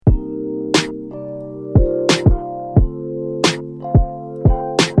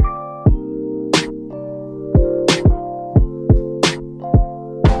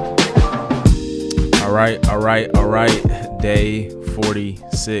All right. Day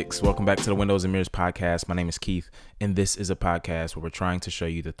 46. Welcome back to the Windows and Mirrors podcast. My name is Keith, and this is a podcast where we're trying to show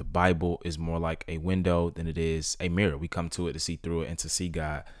you that the Bible is more like a window than it is a mirror. We come to it to see through it and to see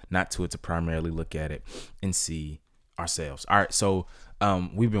God, not to it to primarily look at it and see ourselves. All right. So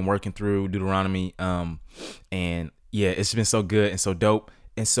we've been working through Deuteronomy, and yeah, it's been so good and so dope.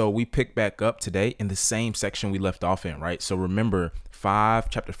 And so we pick back up today in the same section we left off in, right? So remember,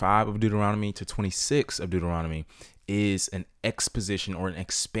 chapter 5 of Deuteronomy to 26 of Deuteronomy is an exposition or an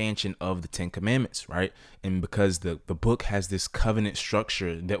expansion of the Ten Commandments, right? And because the book has this covenant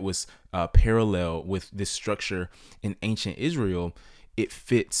structure that was parallel with this structure in ancient Israel, it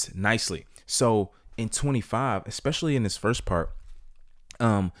fits nicely. So in 25, especially in this first part,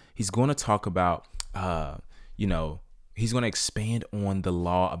 he's going to talk about, he's going to expand on the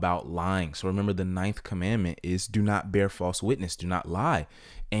law about lying. So remember, the 9th commandment is do not bear false witness, do not lie.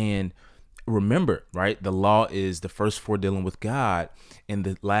 And remember, right, the law is the first 4 dealing with God, and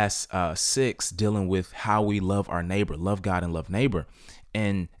the last 6 dealing with how we love our neighbor, love God and love neighbor.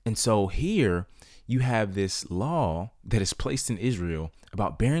 And so here you have this law that is placed in Israel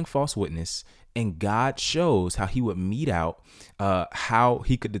about bearing false witness, and God shows how he would mete out how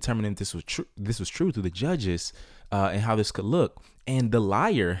he could determine if this was true through the judges, and how this could look. And the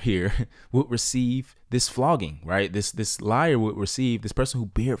liar here would receive this flogging, right? This liar would receive, this person who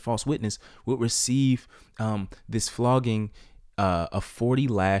bared false witness would receive this flogging of 40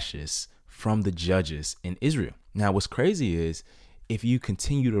 lashes from the judges in Israel. Now, what's crazy is if you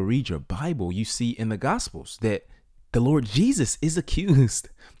continue to read your Bible, you see in the Gospels that the Lord Jesus is accused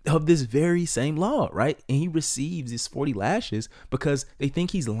of this very same law, right? And he receives his 40 lashes because they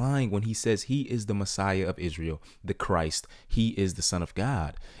think he's lying when he says he is the Messiah of Israel, the Christ. He is the Son of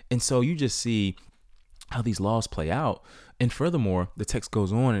God. And so you just see how these laws play out. And furthermore, the text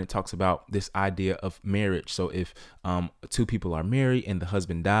goes on and it talks about this idea of marriage. So if 2 people are married and the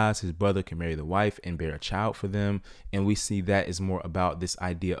husband dies, his brother can marry the wife and bear a child for them. And we see that is more about this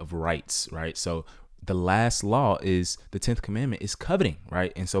idea of rights, right? So the last law is the 10th commandment is coveting,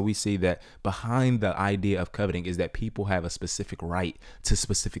 right? And so we see that behind the idea of coveting is that people have a specific right to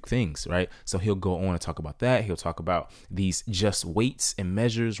specific things, right? So he'll go on and talk about that. He'll talk about these just weights and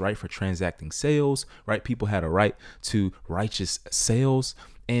measures, right? For transacting sales, right? People had a right to righteous sales.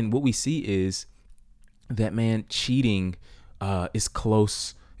 And what we see is that, man, cheating is a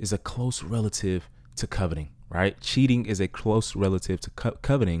close relative to coveting. Right? Cheating is a close relative to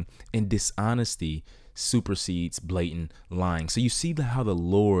coveting, and dishonesty supersedes blatant lying. So you see how the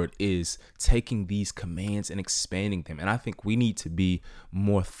Lord is taking these commands and expanding them. And I think we need to be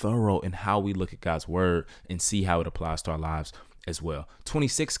more thorough in how we look at God's word and see how it applies to our lives as well.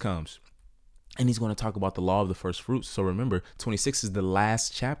 26 comes, and he's going to talk about the law of the first fruits. So remember, 26 is the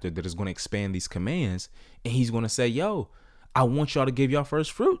last chapter that is going to expand these commands. And he's going to say, I want y'all to give y'all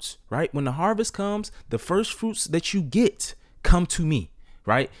first fruits, right? When the harvest comes, the first fruits that you get come to me,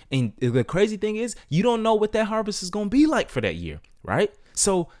 right? And the crazy thing is, you don't know what that harvest is going to be like for that year, right?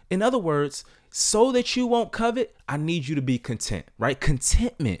 So in other words, so that you won't covet, I need you to be content, right?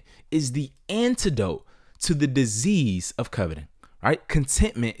 Contentment is the antidote to the disease of coveting, right?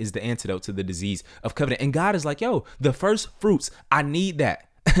 Contentment is the antidote to the disease of coveting. And God is like, the first fruits, I need that.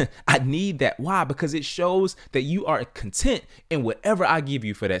 I need that. Why? Because it shows that you are content in whatever I give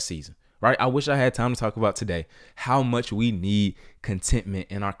you for that season, right? I wish I had time to talk about today how much we need contentment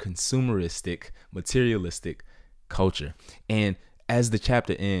in our consumeristic, materialistic culture. And as the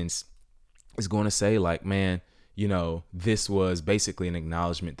chapter ends, it's going to say like, man, this was basically an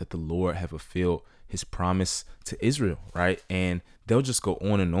acknowledgement that the Lord had fulfilled his promise to Israel, right? And they'll just go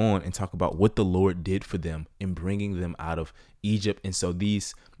on and talk about what the Lord did for them in bringing them out of Egypt. And so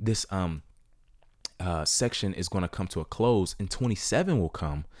this section is going to come to a close, and 27 will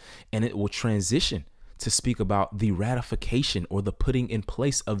come, and it will transition to speak about the ratification or the putting in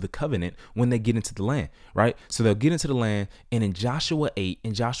place of the covenant when they get into the land, right? So they'll get into the land, and in Joshua 8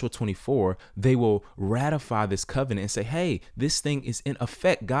 and Joshua 24, they will ratify this covenant and say, hey, this thing is in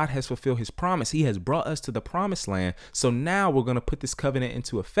effect. God has fulfilled his promise. He has brought us to the promised land. So now we're going to put this covenant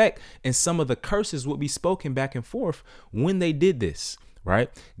into effect. And some of the curses will be spoken back and forth when they did this, right?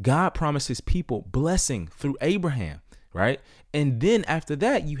 God promised his people blessing through Abraham, right? And then after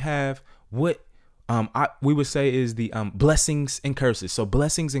that, you have what we would say is the blessings and curses. So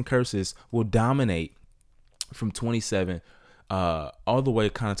blessings and curses will dominate from 27 all the way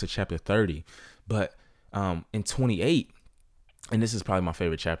kind of to chapter 30. But in 28, and this is probably my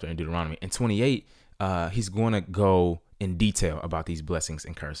favorite chapter in Deuteronomy, in 28, he's going to go in detail about these blessings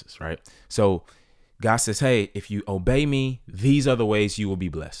and curses, right? So God says, hey, if you obey me, these are the ways you will be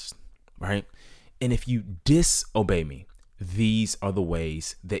blessed, right? And if you disobey me, these are the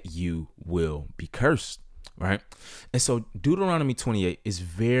ways that you will be cursed, right? And so Deuteronomy 28 is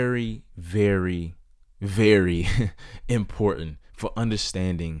very, very, very important for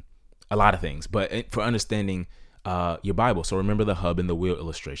understanding a lot of things, but for understanding your Bible. So remember the hub and the wheel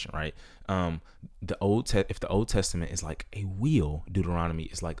illustration, right? If the Old Testament is like a wheel, Deuteronomy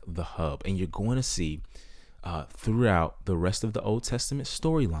is like the hub, and you're going to see throughout the rest of the Old Testament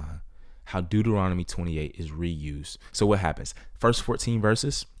storyline how Deuteronomy 28 is reused. So what happens? First 14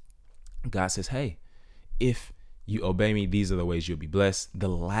 verses, God says, hey, if you obey me, these are the ways you'll be blessed. The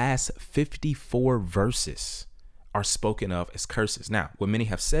last 54 verses are spoken of as curses. Now, what many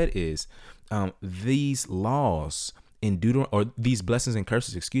have said is these laws in these blessings and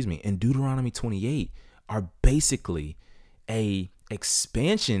curses, in Deuteronomy 28 are basically a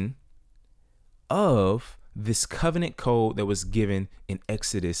expansion of this covenant code that was given in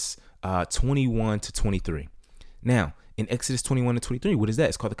Exodus 21 to 23. Now, in Exodus 21 to 23, what is that?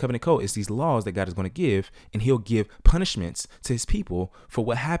 It's called the covenant code. It's these laws that God is going to give, and he'll give punishments to his people for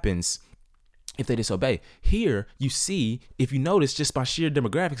what happens if they disobey. Here, you see, if you notice, just by sheer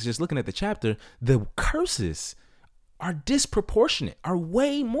demographics, just looking at the chapter, the curses are disproportionate, are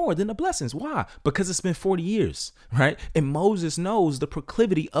way more than the blessings. Why? Because it's been 40 years, right? And Moses knows the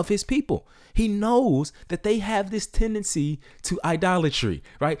proclivity of his people. He knows that they have this tendency to idolatry,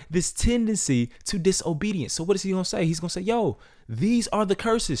 right? This tendency to disobedience. So what is he going to say? He's going to say, yo, these are the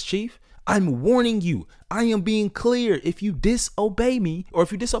curses, chief. I'm warning you. I am being clear. If you disobey me, or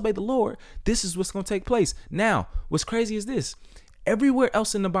if you disobey the Lord, this is what's going to take place. Now, what's crazy is this. Everywhere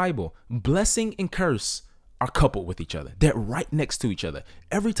else in the Bible, blessing and curse are coupled with each other. They're right next to each other.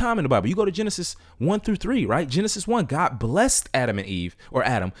 Every time in the Bible, you go to Genesis 1 through 3, right? Genesis 1, God blessed Adam and Eve, or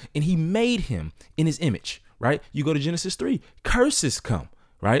Adam, and he made him in his image, right? You go to Genesis 3, curses come,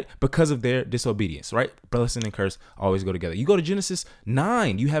 right? Because of their disobedience, right? Blessing and curse always go together. You go to Genesis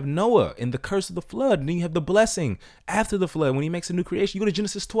 9, you have Noah and the curse of the flood, and then you have the blessing after the flood when he makes a new creation. You go to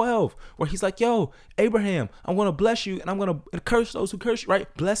Genesis 12, where he's like, yo, Abraham, I'm going to bless you and I'm going to curse those who curse you,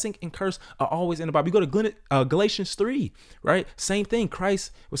 right? Blessing and curse are always in the Bible. You go to Galatians 3, right? Same thing.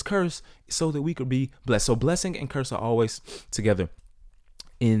 Christ was cursed so that we could be blessed. So blessing and curse are always together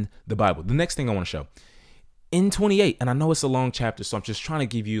in the Bible. The next thing I want to show, in 28, and I know it's a long chapter, so I'm just trying to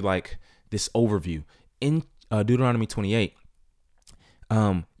give you like this overview. In Deuteronomy 28,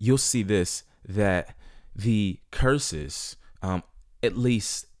 you'll see this, that the curses, at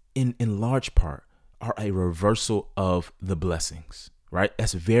least in large part, are a reversal of the blessings, right?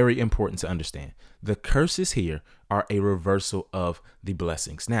 That's very important to understand. The curses here are a reversal of the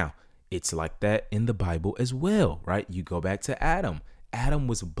blessings. Now, it's like that in the Bible as well, right? You go back to Adam. Adam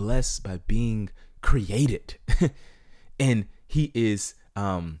was blessed by being created and he is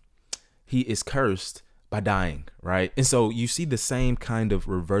cursed by dying, right? And so you see the same kind of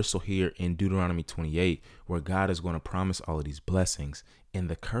reversal here in Deuteronomy 28, where God is going to promise all of these blessings, and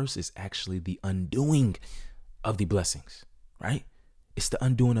the curse is actually the undoing of the blessings, right? It's the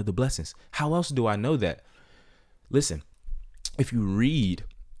undoing of the blessings. How else do I know that? Listen, if you read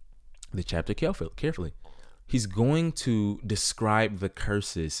the chapter carefully, he's going to describe the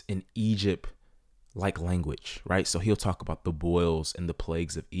curses in Egypt like language, right? So he'll talk about the boils and the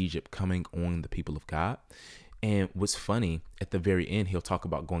plagues of Egypt coming on the people of God. And what's funny, at the very end, he'll talk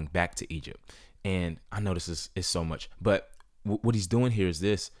about going back to Egypt. And I know this is so much, but what he's doing here is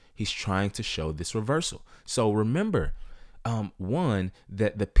this. He's trying to show this reversal. So remember, one,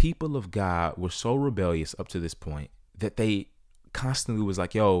 that the people of God were so rebellious up to this point that they constantly was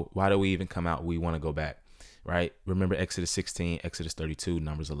like, yo, why do we even come out? We want to go back, right? Remember Exodus 16, Exodus 32,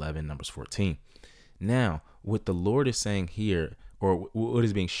 Numbers 11, Numbers 14. Now, what the Lord is saying here, or what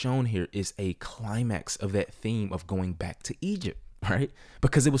is being shown here, is a climax of that theme of going back to Egypt, right?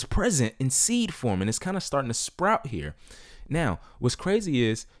 Because it was present in seed form, and it's kind of starting to sprout here. Now, what's crazy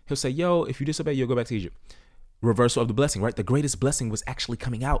is he'll say, yo, if you disobey, you'll go back to Egypt. Reversal of the blessing, right? The greatest blessing was actually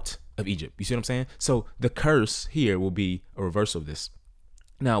coming out of Egypt. You see what I'm saying? So the curse here will be a reversal of this.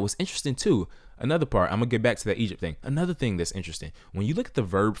 Now, what's interesting too, another part, I'm going to get back to that Egypt thing. Another thing that's interesting, when you look at the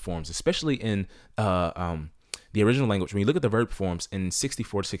verb forms, especially in the original language, when you look at the verb forms in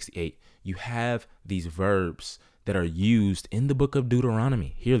 64 to 68, you have these verbs that are used in the book of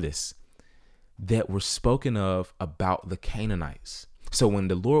Deuteronomy. Hear this, that were spoken of about the Canaanites. So when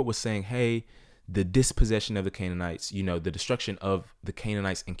the Lord was saying, hey, the dispossession of the Canaanites, the destruction of the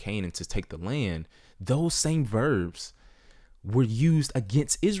Canaanites in Canaan to take the land, those same verbs were used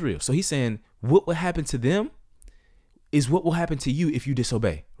against Israel. So he's saying what will happen to them is what will happen to you if you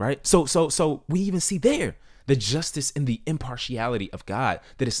disobey, right? So we even see there the justice and the impartiality of God,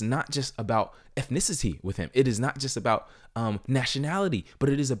 that it's not just about ethnicity with him. It is not just about nationality, but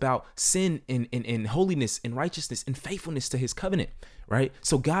it is about sin and holiness and righteousness and faithfulness to his covenant, right?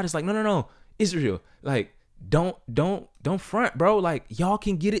 So God is like, no, Israel, like, don't front, bro. Like, y'all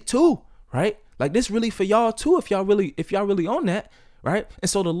can get it too, right? Like, this really for y'all too, if y'all really on that, right? And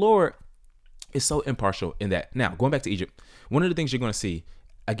so the Lord is so impartial in that. Now, going back to Egypt, one of the things you're going to see,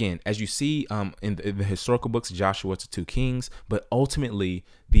 again, as you see in the historical books, Joshua to 2 Kings, but ultimately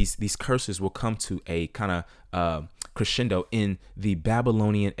these curses will come to a kind of crescendo in the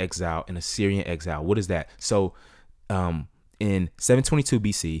Babylonian exile and Assyrian exile. What is that? So in 722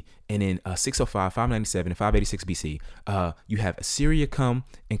 BC and in 605, 597, and 586 BC, you have Assyria come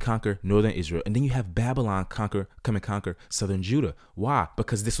and conquer northern Israel. And then you have Babylon come and conquer southern Judah. Why?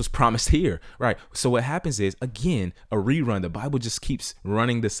 Because this was promised here, right? So what happens is, again, a rerun. The Bible just keeps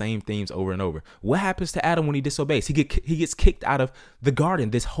running the same themes over and over. What happens to Adam when he disobeys? He gets kicked out of the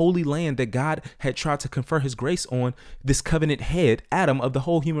garden, this holy land that God had tried to confer his grace on this covenant head, Adam, of the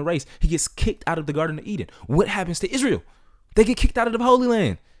whole human race. He gets kicked out of the Garden of Eden. What happens to Israel? They get kicked out of the Holy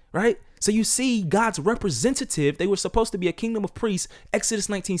Land, right? So you see God's representative, they were supposed to be a kingdom of priests, Exodus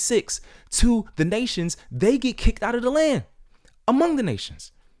 19:6, to the nations, they get kicked out of the land among the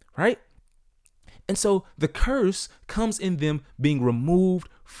nations, right? And so the curse comes in them being removed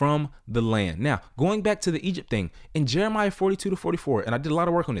from the land. Now, going back to the Egypt thing, in Jeremiah 42-44, and I did a lot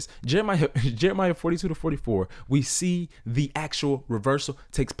of work on this, Jeremiah 42-44, we see the actual reversal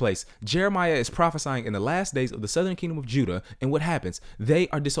takes place. Jeremiah is prophesying in the last days of the southern kingdom of Judah, and what happens? They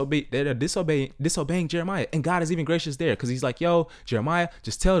are disobeying Jeremiah, and God is even gracious there, because he's like, yo, Jeremiah,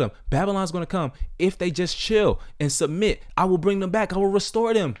 just tell them Babylon's going to come. If they just chill and submit, I will bring them back. I will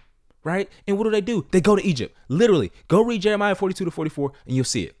restore them. Right? And what do? They go to Egypt. Literally, go read Jeremiah 42-44 and you'll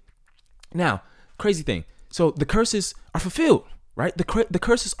see it. Now, crazy thing. So the curses are fulfilled, right? The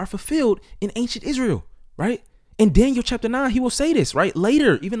curses are fulfilled in ancient Israel, right? In Daniel chapter 9, he will say this, right?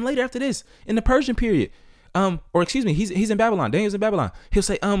 Later, even later after this, in the Persian period. He's in Babylon. Daniel's in Babylon. He'll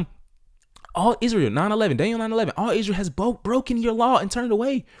say, all Israel, 9:11, Daniel 9:11, all Israel has broken your law and turned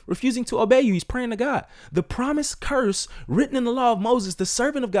away, refusing to obey you. He's praying to God. The promised curse written in the law of Moses, the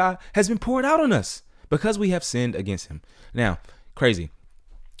servant of God, has been poured out on us because we have sinned against him. Now, crazy.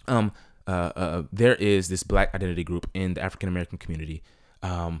 There is this black identity group in the African American community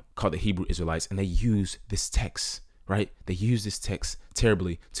called the Hebrew Israelites, and they use this text, right? They use this text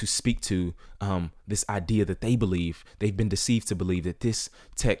terribly to speak to this idea that they believe, they've been deceived to believe that this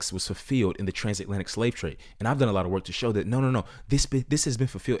text was fulfilled in the transatlantic slave trade. And I've done a lot of work to show that no, this has been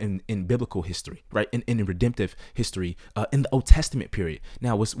fulfilled in biblical history, right? In redemptive history, in the Old Testament period.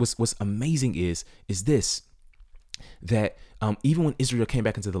 Now, what's amazing is this, that even when Israel came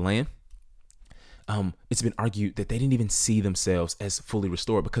back into the land, it's been argued that they didn't even see themselves as fully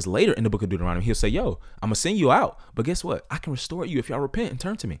restored, because later in the book of Deuteronomy, he'll say, yo, I'm going to send you out. But guess what? I can restore you if y'all repent and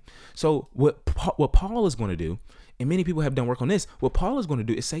turn to me. So what Paul is going to do, and many people have done work on this, what Paul is going to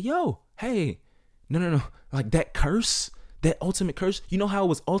do is say, yo, hey, no. Like that curse, that ultimate curse, you know how it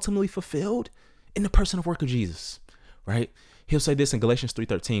was ultimately fulfilled? In the person of work of Jesus, right? He'll say this in Galatians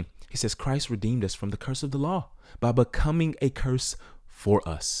 3:13. He says, Christ redeemed us from the curse of the law by becoming a curse for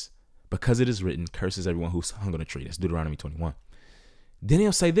us. Because it is written, curses everyone who's hung on a tree. That's Deuteronomy 21. Then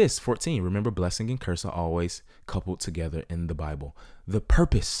he'll say this, 14. Remember, blessing and curse are always coupled together in the Bible. The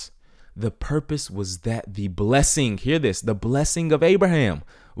purpose was that the blessing, hear this, the blessing of Abraham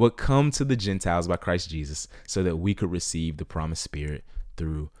would come to the Gentiles by Christ Jesus so that we could receive the promised Spirit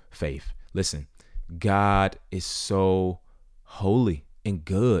through faith. Listen, God is so holy and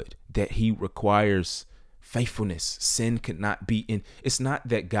good that he requires faithfulness. Sin could not be in. It's not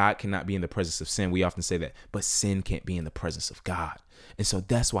that God cannot be in the presence of sin. We often say that, but sin can't be in the presence of God. And so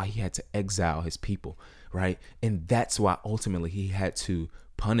that's why he had to exile his people, right? And that's why ultimately he had to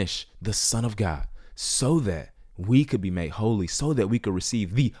punish the Son of God so that we could be made holy, so that we could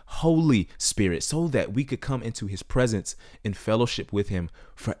receive the Holy Spirit, so that we could come into his presence in fellowship with him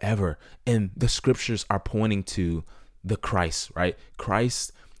forever. And the scriptures are pointing to the Christ, right?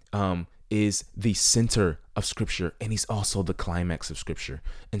 Christ is the center of scripture, and he's also the climax of scripture.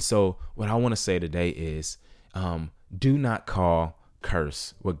 And so what I want to say today is, do not call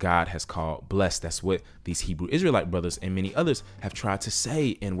curse what God has called blessed. That's what these Hebrew Israelite brothers and many others have tried to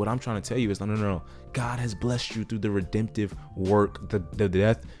say. And what I'm trying to tell you is, no. God has blessed you through the redemptive work, the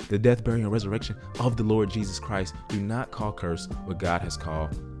death, burial, and resurrection of the Lord Jesus Christ. Do not call curse what God has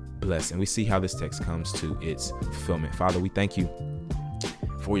called blessed. And we see how this text comes to its fulfillment. Father, we thank you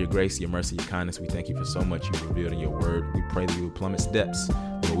for your grace, your mercy, your kindness. We thank you for so much you've revealed in your word. We pray that we will plumb its depths.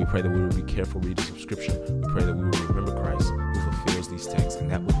 Lord, we pray that we will be careful readers of scripture. We pray that we will remember Christ who fulfills these texts, and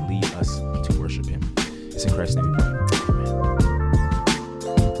that would lead us to worship him. It's in Christ's name we pray. Amen.